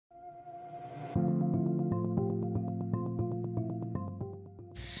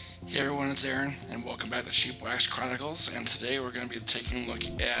Hey everyone, it's Aaron, and welcome back to Sheep Wax Chronicles. And today we're going to be taking a look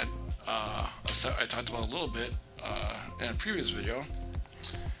at a set I talked about a little bit in a previous video,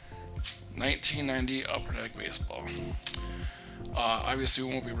 1990 Upper Deck Baseball. Obviously,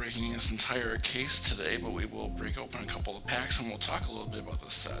 we won't be breaking this entire case today, but we will break open a couple of packs and we'll talk a little bit about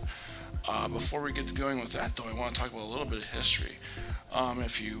this set. Before we get going with that, though, I want to talk about a little bit of history.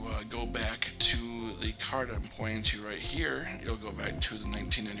 If you go back to the card I'm pointing to right here, you'll go back to the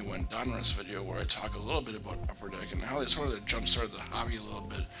 1991 Donruss video where I talk a little bit about Upper Deck and how they sort of jump-started the hobby a little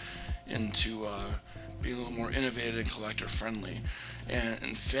bit into being a little more innovative and collector friendly. And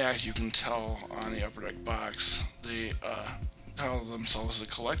in fact, you can tell on the Upper Deck box, they title themselves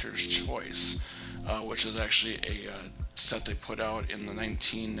the Collector's Choice, which is actually a set they put out in the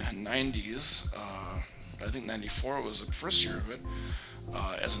 1990s. I think 94 was the first year of it,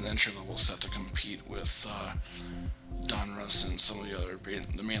 as an entry-level set to compete with Donruss and some of the other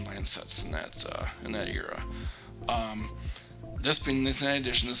mainline sets in that era. This being the 1990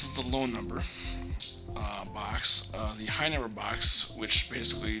 edition, this is the low number box. The high number box, which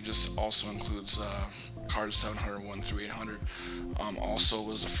basically just also includes cards 701 through 800, also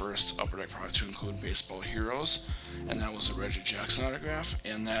was the first Upper Deck product to include Baseball Heroes, and that was a Reggie Jackson autograph,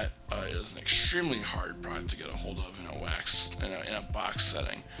 and that is an extremely hard product to get a hold of in a box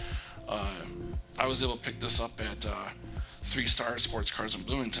setting. I was able to pick this up at 3 Star Sports Cards in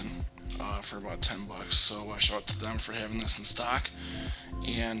Bloomington for about $10, so I shout out to them for having this in stock.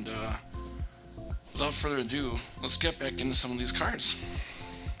 And without further ado, let's get back into some of these cards.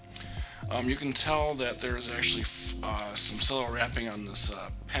 You can tell that there's actually some cellular wrapping on this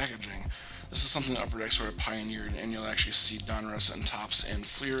packaging. This is something that Upper Deck sort of pioneered, and you'll actually see Donruss and Topps and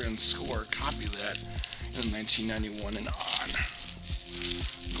Fleer and Score copy that in 1991 and on,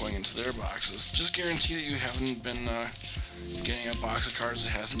 going into their boxes. Just guarantee that you haven't been getting a box of cards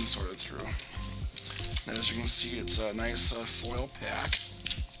that hasn't been sorted through. And as you can see, it's a nice foil pack.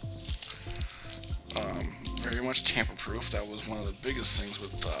 Very much tamper-proof. That was one of the biggest things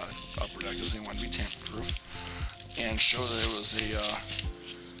with Upper Deck, is they wanted to be tamper-proof, and show that it was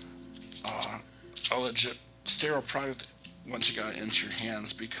a legit sterile product once you got it into your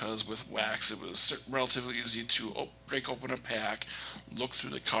hands, because with wax it was relatively easy to break open a pack, look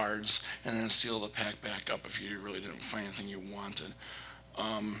through the cards, and then seal the pack back up if you really didn't find anything you wanted.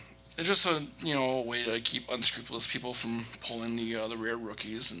 It's just a way to keep unscrupulous people from pulling the rare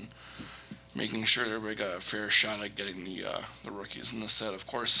rookies and making sure that everybody got a fair shot at getting the rookies in the set. Of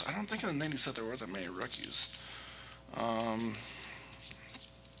course, I don't think in the 90 set there were that many rookies.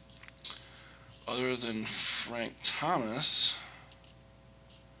 Other than Frank Thomas,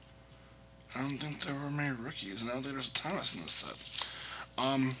 I don't think there were many rookies, and I don't think there's a Thomas in this set.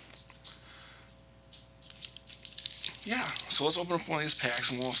 Yeah, so let's open up one of these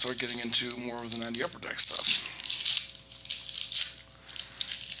packs and we'll start getting into more of the 90 Upper Deck stuff.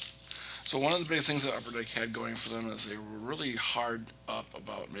 So one of the big things that Upper Deck had going for them is they were really hard up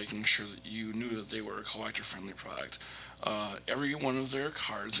about making sure that you knew that they were a collector-friendly product. Every one of their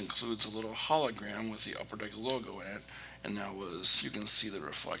cards includes a little hologram with the Upper Deck logo in it, and that was, you can see the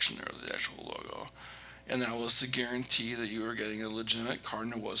reflection there of the actual logo. And that was to guarantee that you were getting a legitimate card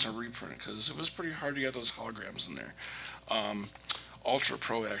and it wasn't a reprint, because it was pretty hard to get those holograms in there. Ultra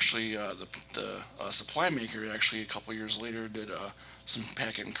Pro actually, the supply maker actually a couple years later did some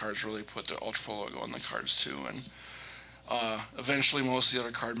packet cards where they put the Ultra Pro logo on the cards too, and eventually most of the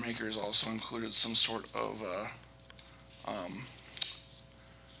other card makers also included some sort of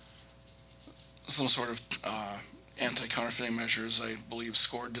anti-counterfeiting measures. I believe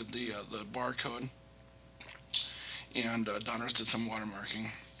Score did the barcode, and Donruss did some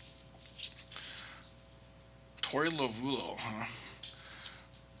watermarking. Torey Lovullo, huh?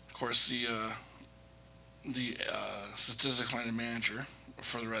 Of course, the statistics-minded manager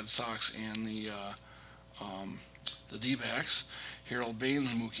for the Red Sox and the D-backs. Harold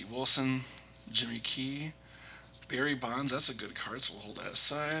Baines, Mookie Wilson, Jimmy Key, Barry Bonds. That's a good card, so we'll hold that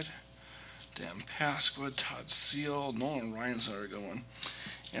aside. Dan Pasqua, Todd Seal, Nolan Ryan's another good one.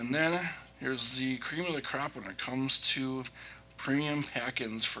 And then here's the cream of the crop when it comes to premium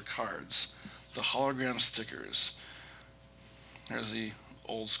pack-ins for cards, the hologram stickers. There's the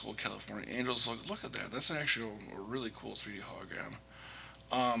old school California Angels. Look at that. That's actually a really cool 3D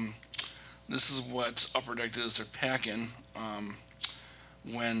hologram. This is what Upper Deck did as their pack-in.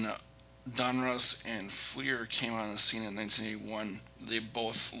 When Donruss and Fleer came on the scene in 1981, they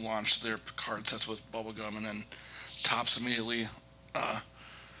both launched their card sets with bubblegum, and then Topps immediately brought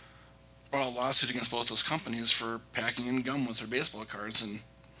a lawsuit against both those companies for packing in gum with their baseball cards, and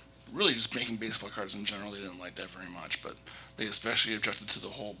really just making baseball cards in general. They didn't like that very much, but they especially objected to the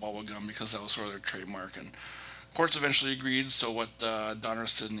whole bubble gum because that was sort of their trademark. And courts eventually agreed. So what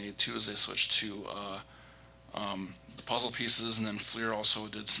Donruss did in '82 is they switched to the puzzle pieces, and then Fleer also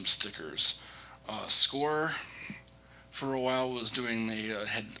did some stickers. Score for a while was doing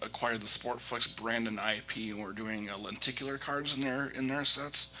had acquired the Sportflex brand and IP, and were doing lenticular cards in their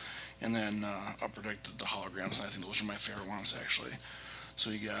sets, and then Upper Deck did the holograms, and I think those are my favorite ones actually. So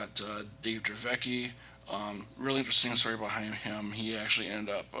you got Dave Dravecki. Really interesting story behind him. He actually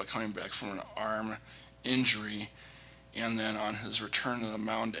ended up coming back from an arm injury, and then on his return to the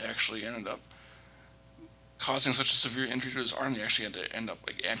mound, actually ended up causing such a severe injury to his arm, they actually had to end up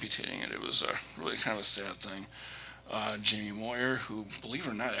like amputating it. It was really kind of a sad thing. Jamie Moyer, who, believe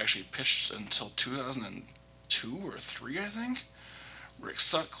it or not, actually pitched until 2002 or 3, I think. Rick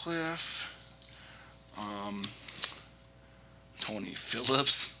Sutcliffe, Tony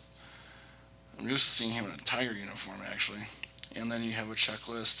Phillips. I'm used to seeing him in a Tiger uniform, actually. And then you have a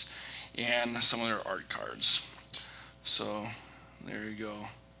checklist and some of their art cards. So, there you go.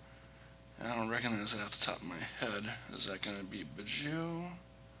 I don't recognize it off the top of my head. Is that going to be Bajou?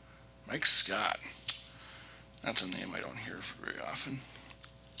 Mike Scott. That's a name I don't hear very often.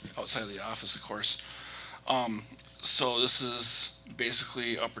 Outside of the office, of course. So this is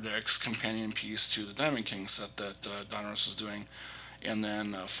basically Upper Deck's companion piece to the Diamond King set that Donruss was doing. And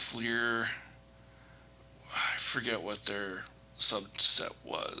then Fleer, I forget what their subset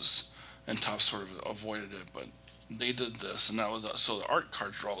was, and Top sort of avoided it, but they did this, and that was so the art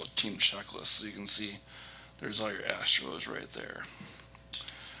cards are all the team checklists, so you can see there's all your Astros right there.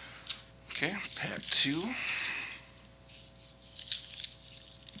 Okay, pack 2.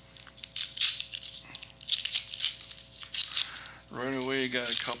 Right away, got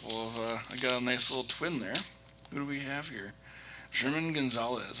a couple of, I got a nice little twin there. Who do we have here? German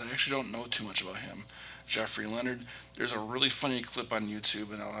Gonzalez. I actually don't know too much about him. Jeffrey Leonard. There's a really funny clip on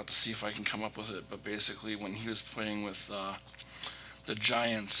YouTube, and I'll have to see if I can come up with it. But basically, when he was playing with the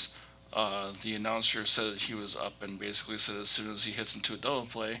Giants, the announcer said that he was up, and basically said as soon as he hits into a double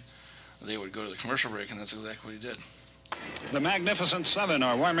play, they would go to the commercial break, and that's exactly what he did. The Magnificent Seven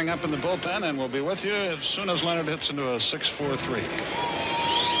are warming up in the bullpen, and we'll be with you as soon as Leonard hits into a 6-4-3.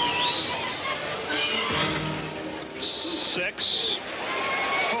 6,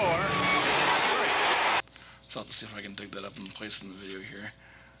 4. So I'll have to see if I can dig that up and place it in the video here.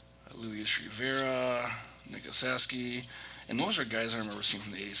 Luis Rivera, Nick Osaski, and those are guys I remember seeing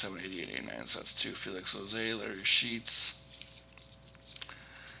from the 87, 88, 89 sets too. Felix Jose, Larry Sheets,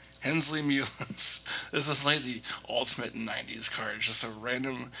 Hensley Mules. This is like the ultimate 90s card. It's just a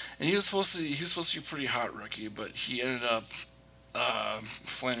random, and he was supposed to be a pretty hot rookie, but he ended up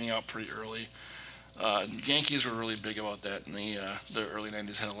flaming out pretty early. Yankees were really big about that in the early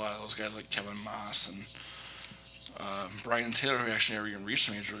 90s. Had a lot of those guys like Kevin Moss and Brian Taylor, who actually never even reached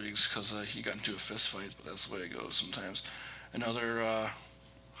the major leagues because he got into a fist fight, but that's the way it goes sometimes. Another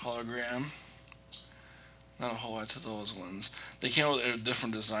hologram. Not a whole lot to those ones. They came out with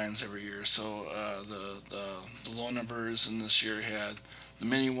different designs every year. So the low numbers in this year had the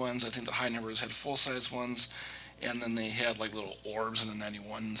mini ones. I think the high numbers had full-size ones. And then they had like little orbs in the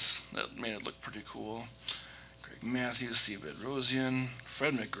 91s that made it look pretty cool. Greg Matthews, Seabed Rosian,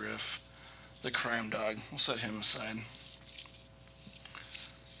 Fred McGriff, the Crime Dog. We'll set him aside.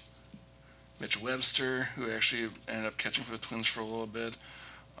 Mitch Webster, who actually ended up catching for the Twins for a little bit.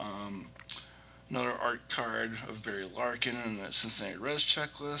 Another art card of Barry Larkin in the Cincinnati Reds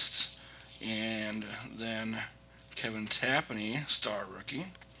checklist. And then Kevin Tapani, star rookie,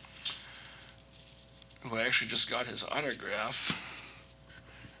 who I actually just got his autograph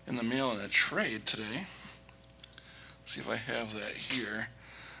in the mail in a trade today. See if I have that here.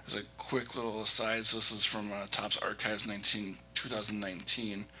 There's a quick little aside. So this is from Topps Archives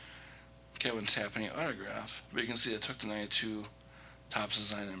 2019. Kevin Tapani autograph. But you can see I took the 92 Topps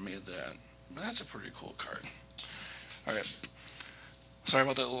design and made that. But that's a pretty cool card. Alright. Sorry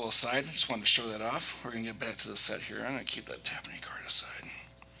about that little aside. Just wanted to show that off. We're going to get back to the set here. I'm going to keep that Tapani card aside.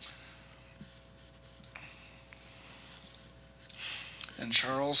 And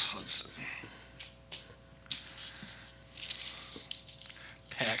Charles Hudson.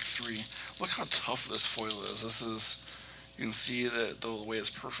 Pack 3. Look how tough this foil is. This is, you can see that the way it's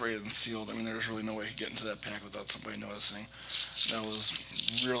perforated and sealed. I mean, there's really no way to get into that pack without somebody noticing. That was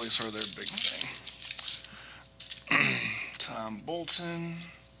really sort of their big thing. Tom Bolton.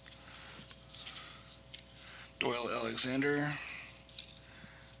 Doyle Alexander.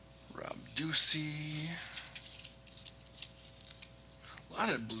 Rob Ducey. A lot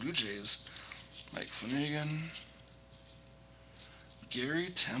of Blue Jays. Mike Flanagan. Gary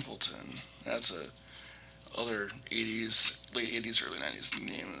Templeton. That's a other 80s, late 80s, early 90s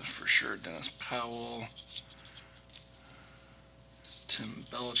name for sure. Dennis Powell, Tim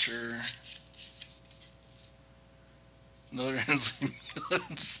Belcher, another Hensley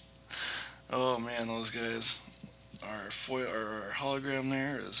Mullins. Oh man, those guys. Our hologram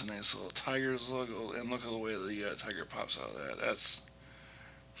there is a nice little Tigers logo, and look at the way the tiger pops out of that. That's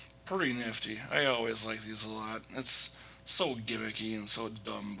pretty nifty. I always like these a lot. It's so gimmicky and so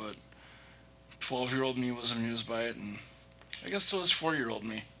dumb, but 12-year-old me was amused by it, and I guess so was 4-year-old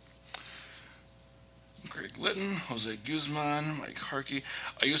me. Greg Litton, Jose Guzman, Mike Harkey.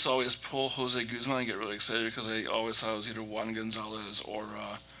 I used to always pull Jose Guzman and get really excited because I always thought it was either Juan Gonzalez or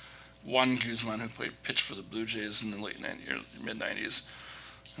Juan Guzman, who played pitch for the Blue Jays in the late 90s or mid 90s.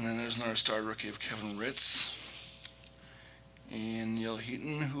 And then there's another star rookie of Kevin Ritz and Neil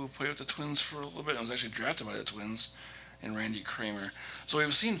Heaton, who played with the Twins for a little bit and was actually drafted by the Twins, and Randy Kramer. So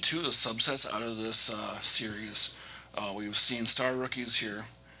we've seen two of the subsets out of this series. We've seen star rookies here,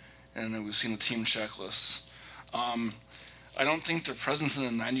 and then we've seen the team checklists. I don't think their presence in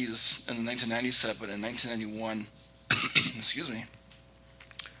the 90s, in the 1990 set, but in 1991, excuse me,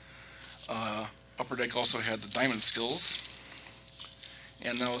 Upper Deck also had the Diamond Skills,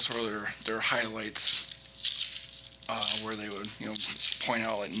 and that was sort of their highlights, where they would, point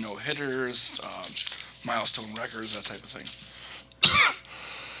out like no hitters, milestone records, that type of thing.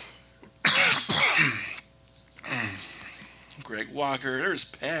 Greg Walker. There's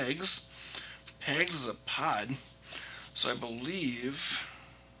Pags. Pags is a pod. So I believe,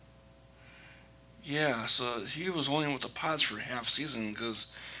 yeah, so he was only with the Pods for half season,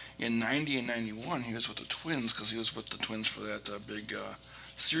 because in 90 and 91 he was with the Twins, because he was with the Twins for that big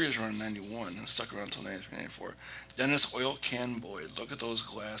series run in 91 and stuck around until 93, 94. Dennis Oil Can Boyd. Look at those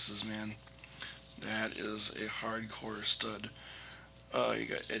glasses, man. That is a hardcore stud. You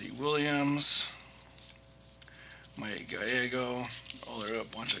got Eddie Williams, Mike Gallego. Oh, there are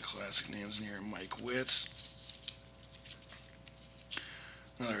a bunch of classic names in here. Mike Witt.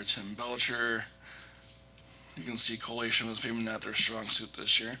 Another Tim Belcher. You can see collation was maybe not their strong suit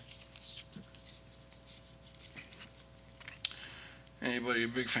this year. Anybody a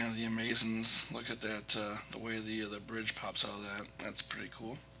big fan of the Amazons? Look at that, the way the bridge pops out of that. That's pretty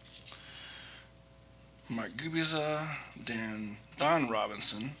cool. Mark Gubiza, Don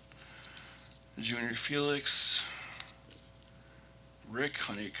Robinson, Junior Felix, Rick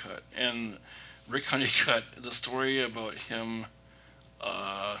Honeycutt. And Rick Honeycutt, the story about him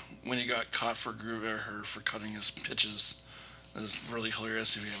when he got caught for cutting his pitches is really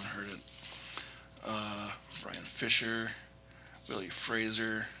hilarious if you haven't heard it. Brian Fisher, Willie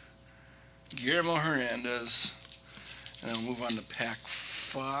Fraser, Guillermo Hernandez, and then we'll move on to pack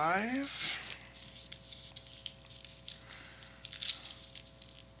 5.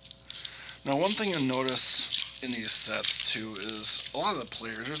 Now, one thing you'll notice in these sets too is a lot of the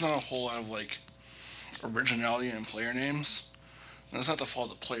players, there's not a whole lot of like originality in player names. And that's not the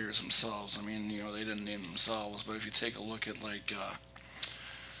fault of the players themselves. I mean, they didn't name themselves, but if you take a look at like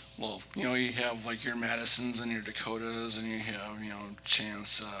you have like your Madisons and your Dakotas, and you have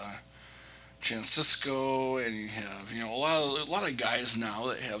Chance Cisco, and you have a lot of guys now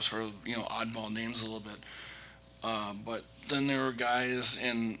that have sort of oddball names a little bit. But then there were guys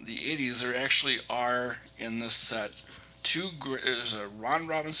in the 80s. There actually are in this set there's a Ron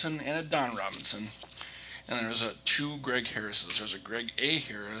Robinson and a Don Robinson, and there's two Greg Harrises. There's a Greg A.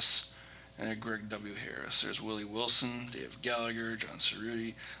 Harris and a Greg W. Harris. There's Willie Wilson, Dave Gallagher, John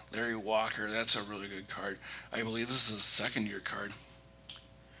Cerruti, Larry Walker. That's a really good card. I believe this is a second-year card.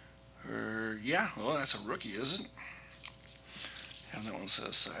 Yeah, well, that's a rookie, is it? Have that one set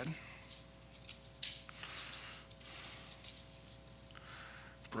aside.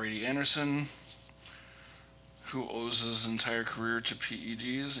 Brady Anderson, who owes his entire career to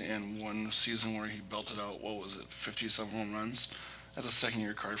PEDs, and one season where he belted out, 50-some home runs. That's a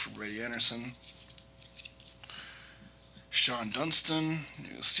second-year card for Brady Anderson. Sean Dunston,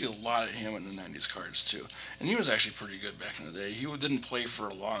 you see a lot of him in the 90s cards too. And he was actually pretty good back in the day. He didn't play for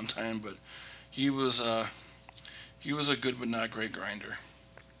a long time, but he was a good but not great grinder.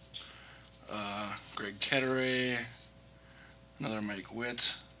 Greg Ketteray, another Mike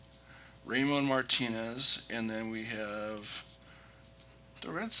Witt, Raymond Martinez, and then we have the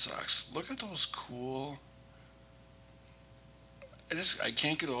Red Sox. Look at those cool. I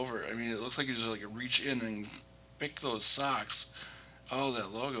can't get over it. I mean, it looks like you just like reach in and pick those socks out of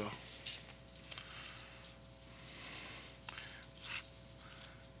that logo.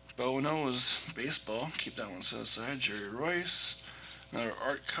 Bo Noah's baseball. Keep that one set aside. Jerry Royce. Another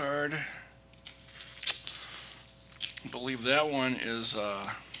art card. I believe that one is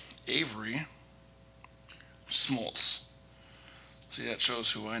Avery Smoltz. See, that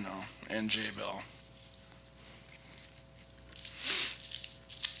shows who I know. And J Bell.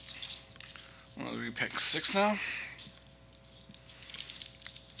 Well, we pick 6 now.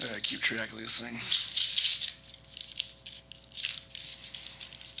 I gotta keep track of these things.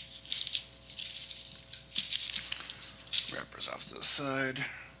 Wrappers off to the side.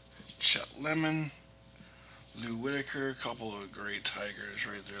 Chet Lemon. Lou Whitaker. A couple of great Tigers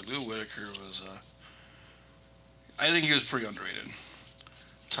right there. Lou Whitaker was, I think he was pretty underrated.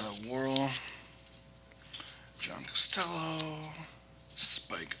 Todd Worrell. John Costello.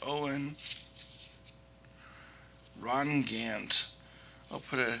 Spike Owen. Ron Gant. I'll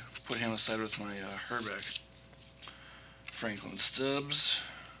put him aside with my Herbeck. Franklin Stubbs.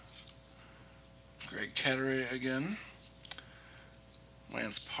 Greg Catteray again.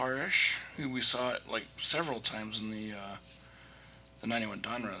 Lance Parrish, who we saw like several times in the 91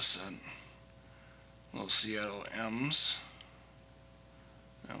 Donruss set. Little Seattle M's.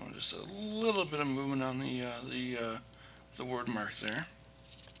 Now just a little bit of movement on the word mark there.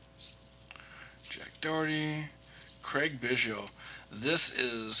 Jack Doherty. Craig Biggio. This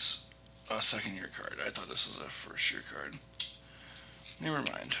is a second-year card. I thought this was a first-year card. Never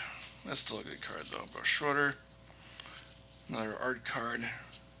mind. That's still a good card, though. Bruce Schroeder. Another art card.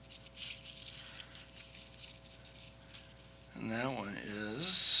 And that one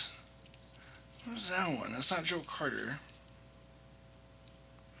is... Who's that one? That's not Joe Carter.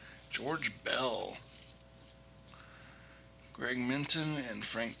 George Bell. Greg Minton and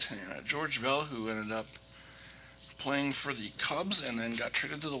Frank Tanana. George Bell, who ended up playing for the Cubs and then got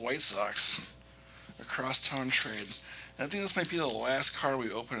traded to the White Sox. A crosstown trade. And I think this might be the last card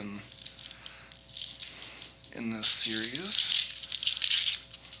we open in this series.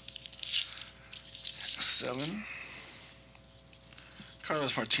 7.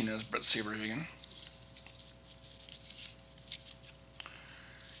 Carlos Martinez, Brett Saberhagen.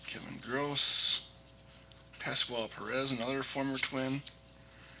 Kevin Gross. Pascual Perez, another former Twin.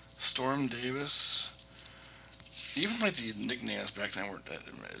 Storm Davis. Even like the nicknames back then were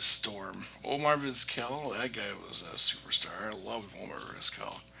Storm. Omar Vizquel, that guy was a superstar. I loved Omar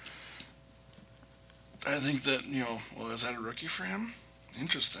Vizquel. I think that, well, is that a rookie for him?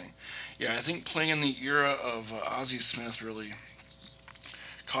 Interesting. Yeah, I think playing in the era of Ozzie Smith really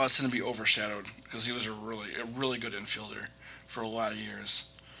caused him to be overshadowed because he was a really good infielder for a lot of years.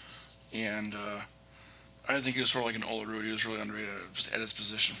 And I think he was sort of like an Olerud. He was really underrated at his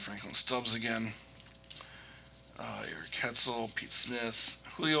position. Franklin Stubbs again. Eric Hetzel, Pete Smith,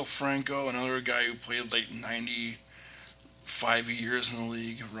 Julio Franco, another guy who played like 95 years in the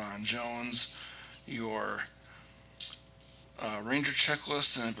league, Ron Jones, your Ranger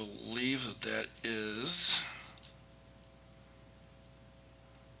checklist, and I believe that is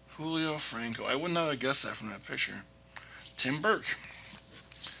Julio Franco. I would not have guessed that from that picture. Tim Burke.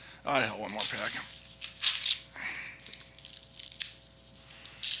 Oh, hell, one more pack.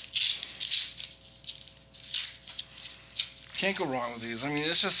 Can't go wrong with these. I mean,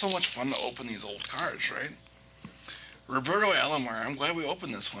 it's just so much fun to open these old cards, right? Roberto Alomar. I'm glad we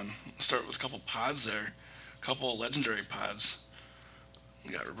opened this one. Let's start with a couple pods there. A couple legendary pods.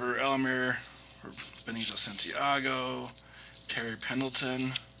 We got Roberto Alomar, Benito Santiago, Terry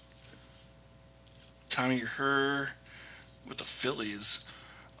Pendleton, Tommy Herr with the Phillies.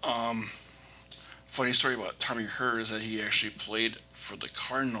 Funny story about Tommy Herr is that he actually played for the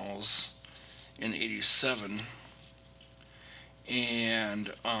Cardinals in '87.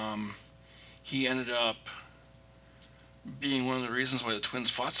 And he ended up being one of the reasons why the Twins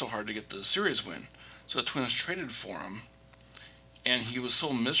fought so hard to get the series win. So the Twins traded for him, and he was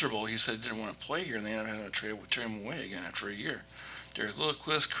so miserable, he said he didn't want to play here, and they ended up having to trade him away again after a year. Derek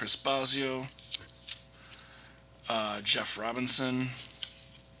Lilliquist, Chris Bosio, Jeff Robinson,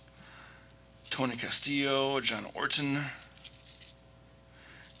 Tony Castillo, John Orton,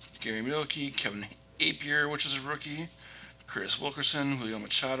 Gary Milkey, Kevin Apier, which is a rookie, Chris Wilkerson, Julio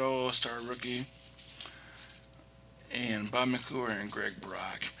Machado, star rookie, and Bob McClure and Greg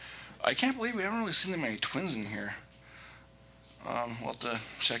Brock. I can't believe we haven't really seen that many Twins in here. We'll have to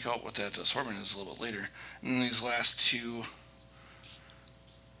check out what that assortment is a little bit later. And then these last two,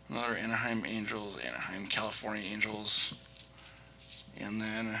 another Anaheim Angels, Anaheim California Angels, and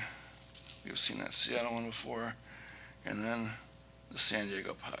then we've seen that Seattle one before, and then the San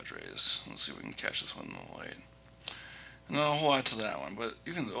Diego Padres. Let's see if we can catch this one in the light. Not a whole lot to that one, but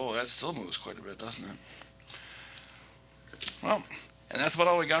that still moves quite a bit, doesn't it? Well, and that's about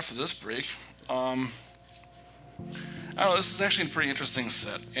all we got for this break. I don't know, this is actually a pretty interesting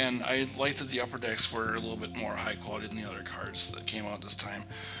set, and I liked that the upper decks were a little bit more high quality than the other cards that came out this time.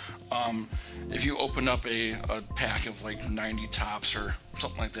 If you open up a pack of like 90 tops or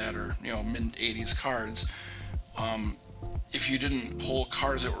something like that, or mid 80s cards, if you didn't pull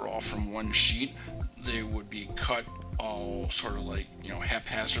cards that were all from one sheet, they would be cut all sort of like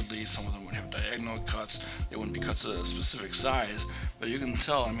haphazardly. Some of them would have diagonal cuts. They wouldn't be cut to a specific size, but you can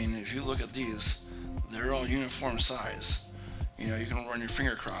tell. I mean, if you look at these, they're all uniform size. You can run your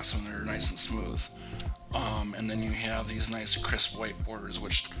finger across them; they're nice and smooth. And then you have these nice crisp white borders,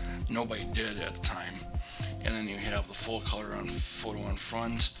 which nobody did at the time. And then you have the full color photo on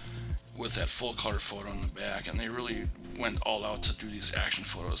front with that full color photo on the back. And they really went all out to do these action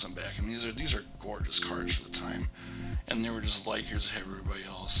photos on back. And these are gorgeous cards for the time. And they were just light years ahead of everybody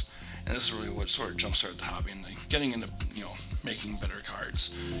else. And this is really what sort of jump-started the hobby and getting into making better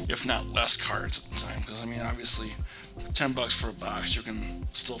cards, if not less cards at the time. Because I mean, obviously, $10 for a box, you can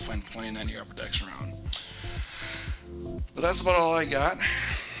still find plenty of 90 upper decks around. But that's about all I got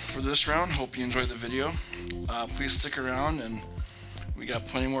for this round. Hope you enjoyed the video. Please stick around, and we got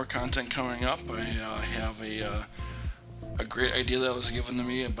plenty more content coming up. I have a great idea that was given to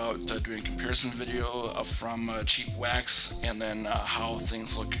me about doing a comparison video from cheap wax, and then how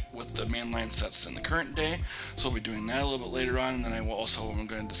things look with the mainline sets in the current day. So we'll be doing that a little bit later on, and then I'm going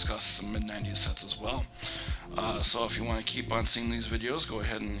to discuss some mid-90s sets as well. So if you want to keep on seeing these videos, go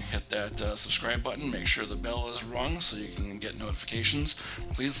ahead and hit that subscribe button. Make sure the bell is rung so you can get notifications.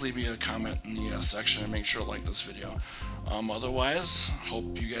 Please leave me a comment in the section and make sure to like this video. Otherwise,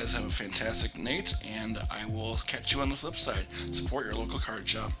 hope you guys have a fantastic night, and I will catch you on the flip side. Support your local card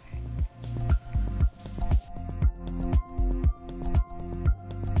shop.